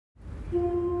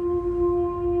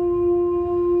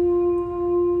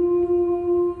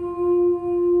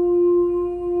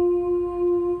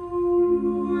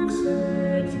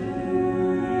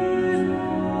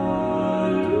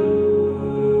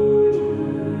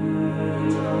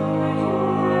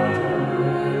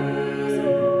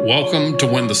Welcome to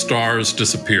When the Stars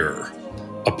Disappear,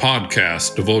 a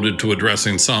podcast devoted to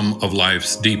addressing some of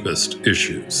life's deepest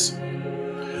issues.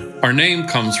 Our name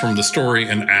comes from the story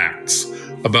in Acts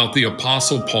about the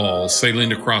Apostle Paul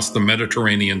sailing across the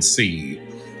Mediterranean Sea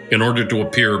in order to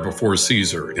appear before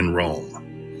Caesar in Rome.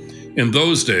 In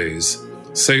those days,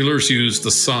 sailors used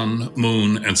the sun,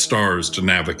 moon, and stars to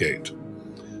navigate.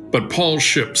 But Paul's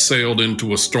ship sailed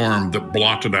into a storm that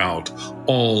blotted out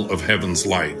all of heaven's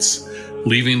lights,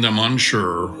 leaving them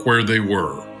unsure where they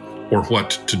were or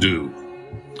what to do.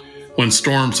 When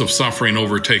storms of suffering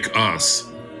overtake us,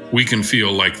 we can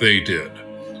feel like they did.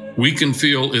 We can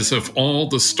feel as if all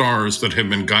the stars that have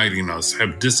been guiding us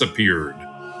have disappeared,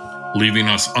 leaving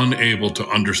us unable to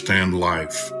understand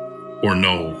life or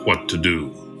know what to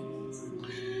do.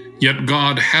 Yet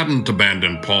God hadn't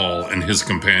abandoned Paul and his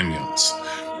companions.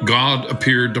 God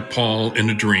appeared to Paul in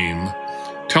a dream,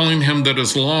 telling him that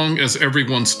as long as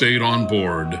everyone stayed on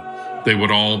board, they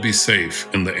would all be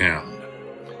safe in the end.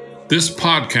 This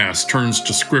podcast turns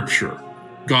to Scripture,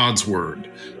 God's Word,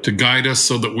 to guide us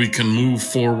so that we can move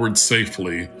forward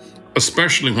safely,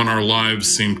 especially when our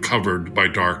lives seem covered by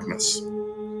darkness.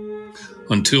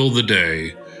 Until the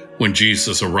day when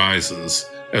Jesus arises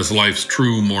as life's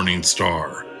true morning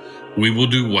star, we will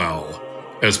do well,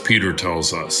 as Peter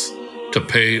tells us, to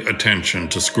pay attention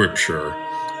to Scripture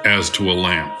as to a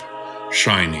lamp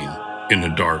shining in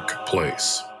a dark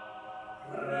place.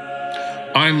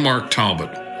 I'm Mark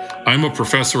Talbot. I'm a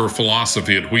professor of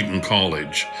philosophy at Wheaton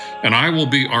College, and I will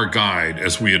be our guide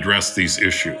as we address these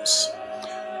issues.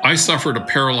 I suffered a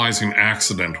paralyzing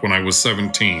accident when I was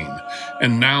 17,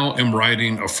 and now am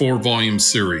writing a 4-volume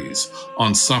series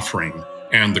on suffering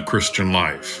and the Christian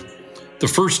life. The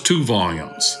first 2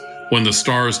 volumes, When the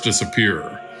Stars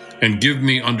Disappear, and Give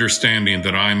Me Understanding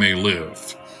That I May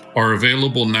Live, are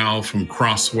available now from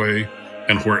Crossway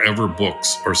and wherever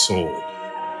books are sold.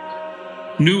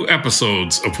 New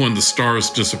episodes of When the Stars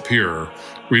Disappear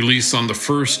release on the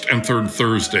first and third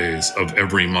Thursdays of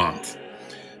every month.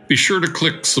 Be sure to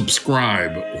click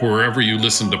subscribe wherever you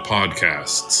listen to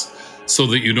podcasts so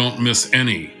that you don't miss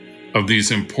any of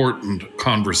these important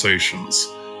conversations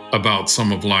about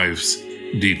some of life's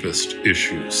deepest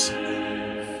issues.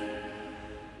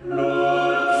 Lord.